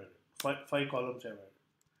 rows I have added, 5 columns I have added.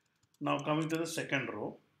 Now coming to the second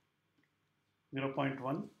row, 0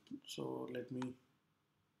 0.1. So let me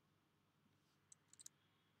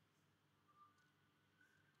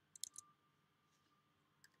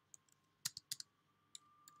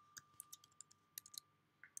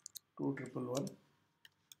two triple one,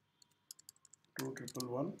 2 triple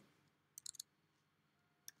 1.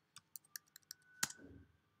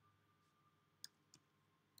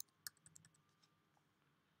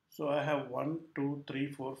 So I have 1, 2,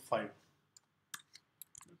 3, 4, 5.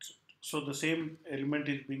 So the same element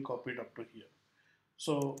is being copied up to here.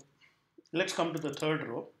 So let's come to the third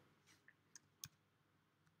row.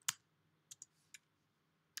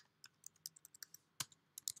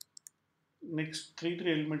 Next three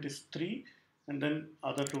element is 3, and then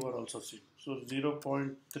other two are also same. So 0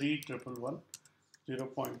 0.3 triple 1, 0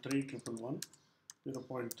 0.3 triple 1, 0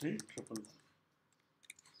 0.3 triple 1.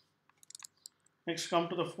 Next come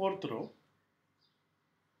to the fourth row.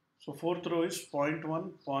 So fourth row is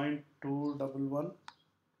 0.1, 0.2 double 1.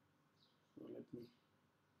 So let me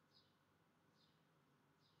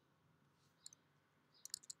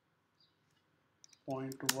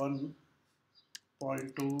 0.1,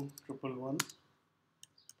 0.2 triple 1,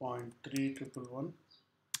 0.3 triple 1,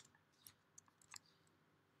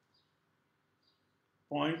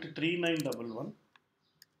 0.39 double 1,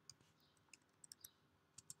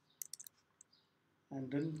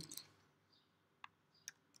 and then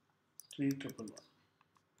 3 triple 1.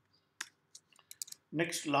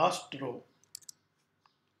 Next last row,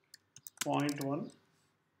 0.1,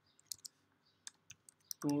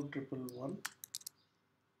 2 triple 1,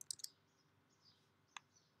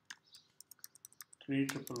 3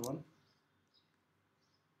 triple 1,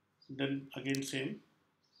 then again same,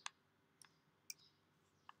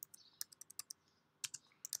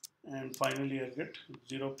 and finally I get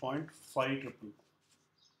 0.5 triple 1.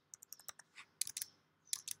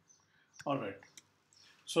 Alright,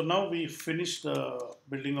 so now we finished the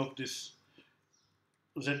building of this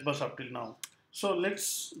Z bus up till now. So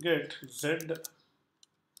let's get Z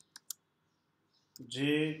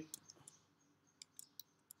J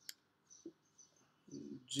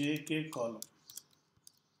JK column.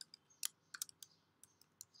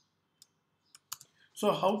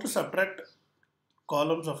 So how to subtract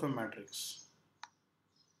columns of a matrix?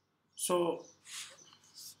 So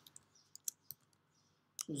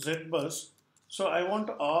Z bus. So I want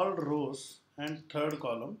all rows and third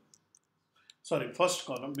column, sorry, first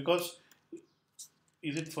column, because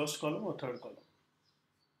is it first column or third column?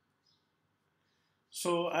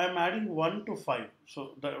 So I am adding 1 to 5.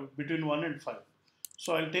 So between 1 and 5.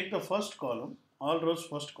 So I'll take the first column, all rows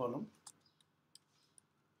first column,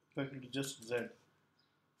 in fact it is just Z.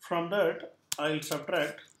 From that I'll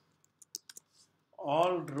subtract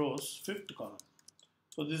all rows fifth column.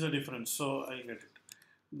 So this is a difference. So I'll get it.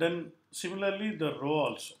 Then similarly the row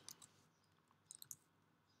also.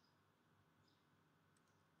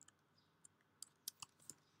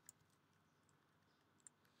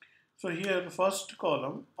 So here first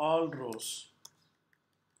column all rows,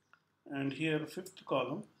 and here fifth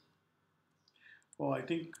column. Oh, I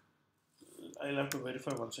think I'll have to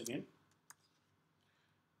verify once again.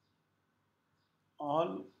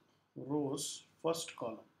 All rows first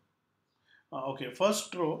column. Okay,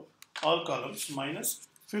 first row all columns minus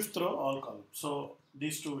fifth row all columns. So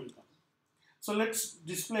these two will come. So let's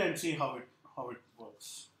display and see how it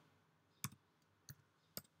works.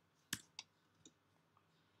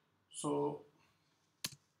 So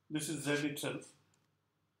this is Z itself.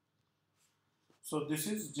 So this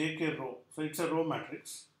is JK row. So it's a row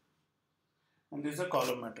matrix, and this is a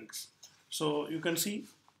column matrix. So you can see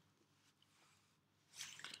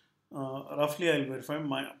roughly I'll verify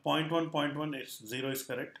my 0.1 is 0 is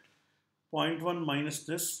correct. 0.1 minus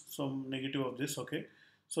this, so negative of this, okay.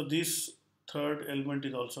 So this third element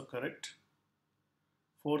is also correct.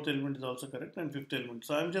 Fourth element is also correct, and fifth element.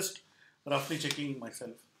 So I'm just roughly checking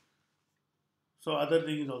myself. So other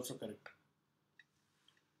thing is also correct.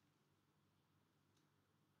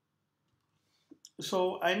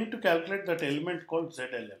 So I need to calculate that element called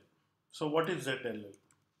ZLL. So what is ZLL?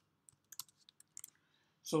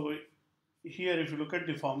 So here if you look at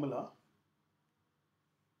the formula,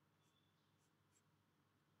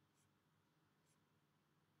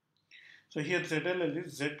 so here ZLL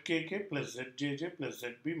is ZKK plus ZJJ plus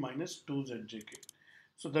ZB minus 2ZJK.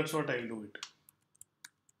 So that's what I'll do it.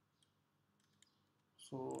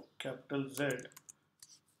 So capital Z.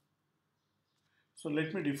 So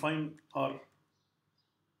let me define our,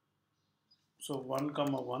 so 1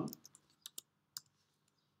 comma 1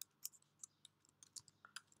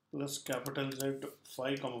 plus capital Z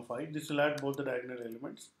 5 comma 5. This will add both the diagonal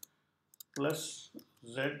elements plus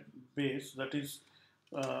Z base, that is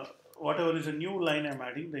whatever is a new line I'm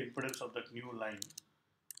adding, the impedance of that new line.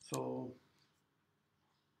 So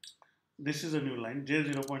this is a new line, J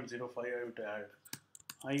 0.05 I have to add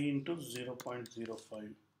I into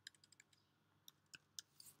 0.05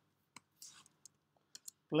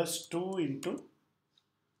 plus 2 into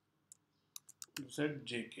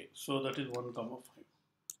ZJK. So that is 1 comma 5.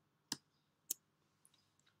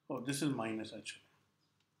 Oh, this is minus actually.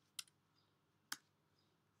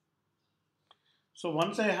 So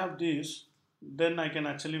once I have this, then I can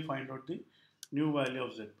actually find out the new value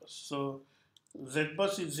of Z bus. So Z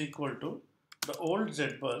bus is equal to the old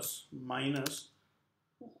Z bus minus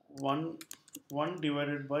 1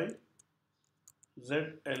 divided by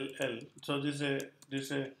ZLL. So this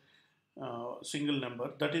is a single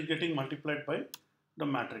number that is getting multiplied by the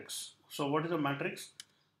matrix. So what is the matrix?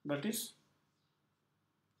 That is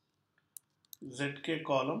ZK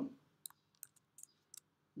column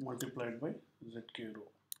multiplied by ZK row.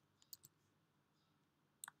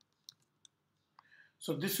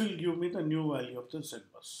 So this will give me the new value of the Z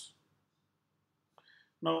bus.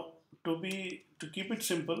 Now to keep it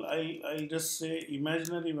simple, I'll just say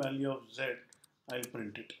imaginary value of Z. I'll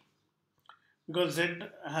print it because Z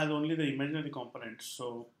has only the imaginary components.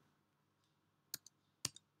 So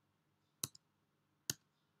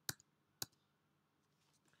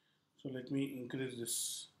let me increase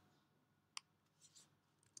this.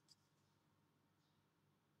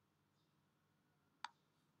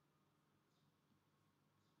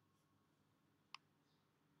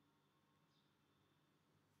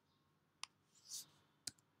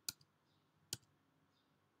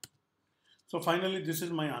 So finally this is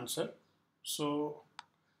my answer. So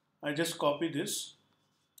I just copy this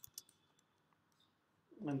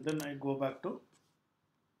and then I go back to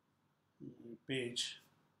page.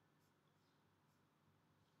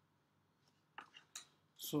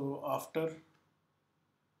 So after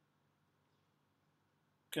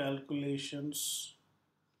calculations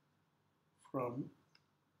from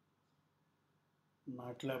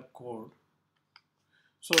MATLAB code.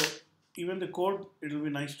 So even the code, it will be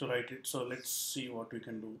nice to write it. So let's see what we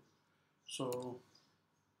can do. So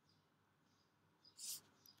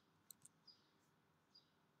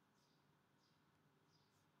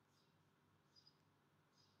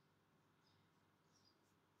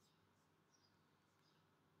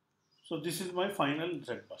So this is my final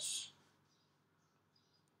Z bus.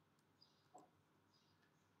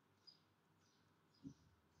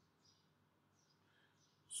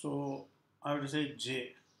 So I would say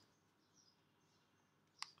J.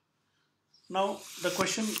 Now the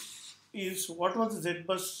question is, what was the Z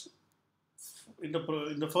bus in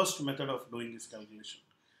the first method of doing this calculation?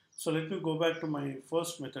 So let me go back to my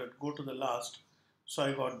first method, go to the last. So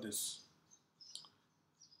I got this.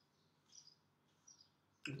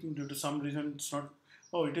 I think due to some reason it's not,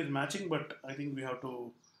 oh, it is matching, but I think we have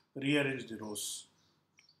to rearrange the rows.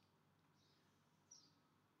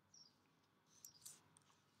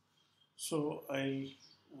 So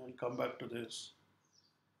I'll come back to this.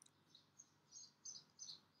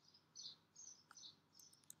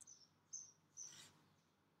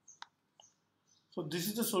 So this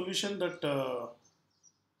is the solution that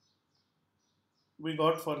we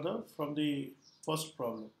got from the first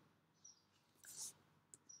problem.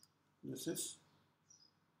 This is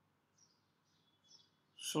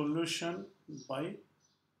solution by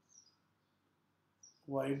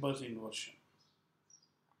Y bus inversion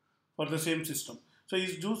for the same system. So are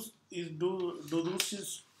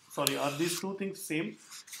these two things same?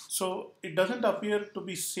 So it doesn't appear to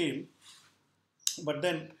be same, but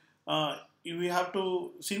then we have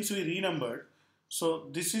to, since we renumbered, so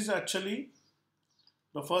this is actually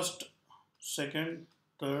the first, second,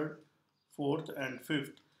 third, fourth, and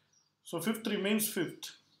fifth. So fifth remains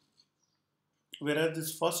fifth, whereas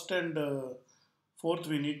this first and fourth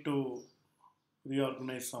we need to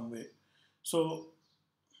reorganize some way. So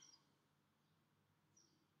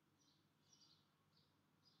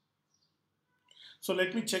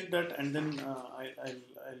let me check that, and then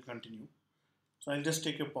I'll continue. So I'll just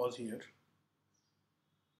take a pause here.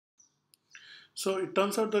 So it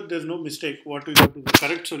turns out that there's no mistake. What we got is the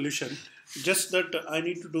correct solution. Just that I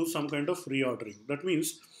need to do some kind of reordering. That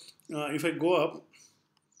means if I go up,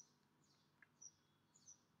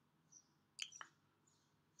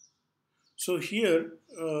 so here,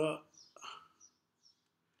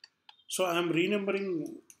 so I am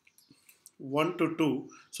renumbering 1 to 2.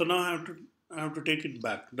 So now I have to take it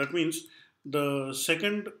back. That means the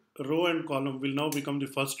second row and column will now become the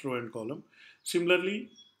first row and column. Similarly,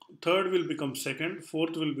 third will become second,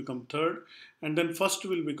 fourth will become third, and then first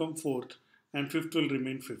will become fourth, and fifth will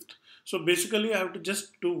remain fifth. So basically I have to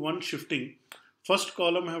just do one shifting. First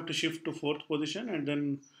column I have to shift to fourth position, and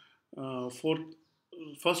then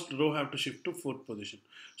first row I have to shift to fourth position.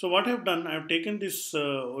 So what I have done, I have taken this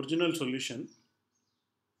original solution.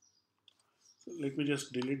 So let me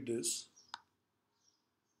just delete this.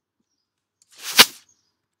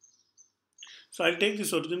 So I'll take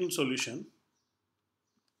this original solution,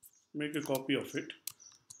 make a copy of it.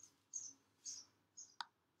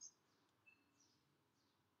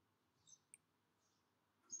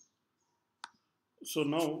 So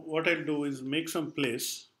now what I'll do is make some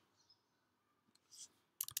place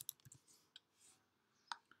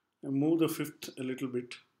and move the fifth a little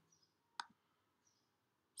bit.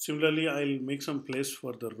 Similarly, I'll make some place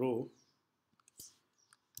for the row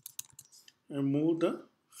and move the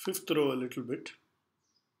fifth row a little bit.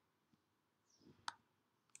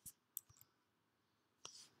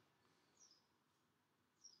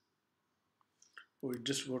 Oh, it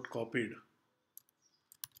just got copied.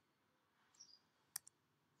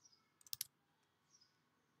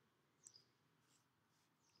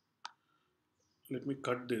 Let me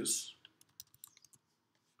cut this.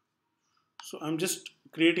 So I'm just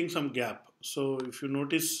creating some gap. So if you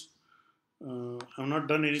notice, I've not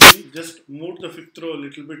done anything, just move the fifth row a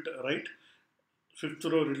little bit right, fifth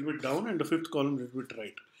row a little bit down, and the fifth column a little bit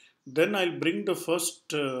right. Then I'll bring the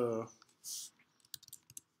first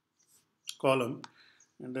column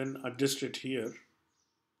and then adjust it here.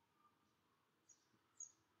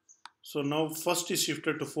 So now first is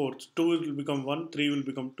shifted to fourth, 2 will become 1, 3 will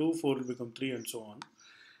become 2, 4 will become 3, and so on.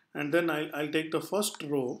 And then I'll take the first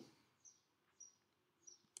row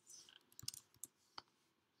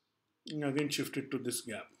and again shift it to this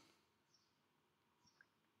gap.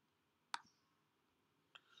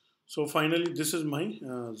 So finally this is my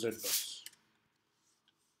Z bus.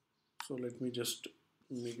 So let me just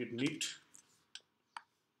make it neat.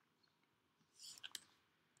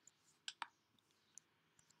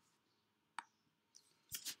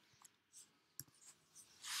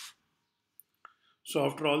 So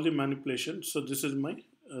after all the manipulations, so this is my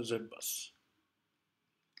Z bus,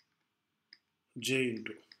 J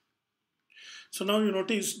into. So now you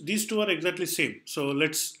notice these two are exactly same. So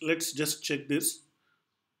let's just check this.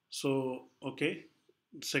 So okay,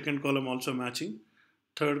 second column also matching,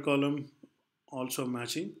 third column also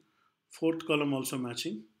matching, fourth column also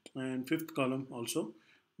matching, and fifth column also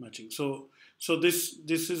matching. So this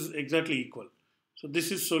is exactly equal. So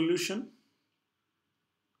this is solution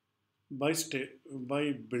by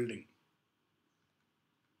building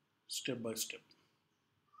step by step.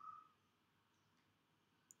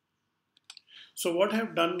 So what I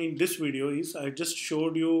have done in this video is I just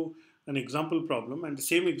showed you an example problem, and the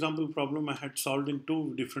same example problem I had solved in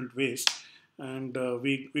two different ways, and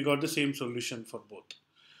we got the same solution for both.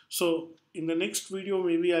 So in the next video,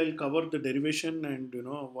 maybe I'll cover the derivation and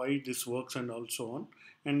why this works and also on,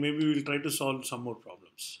 and maybe we'll try to solve some more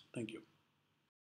problems. Thank you.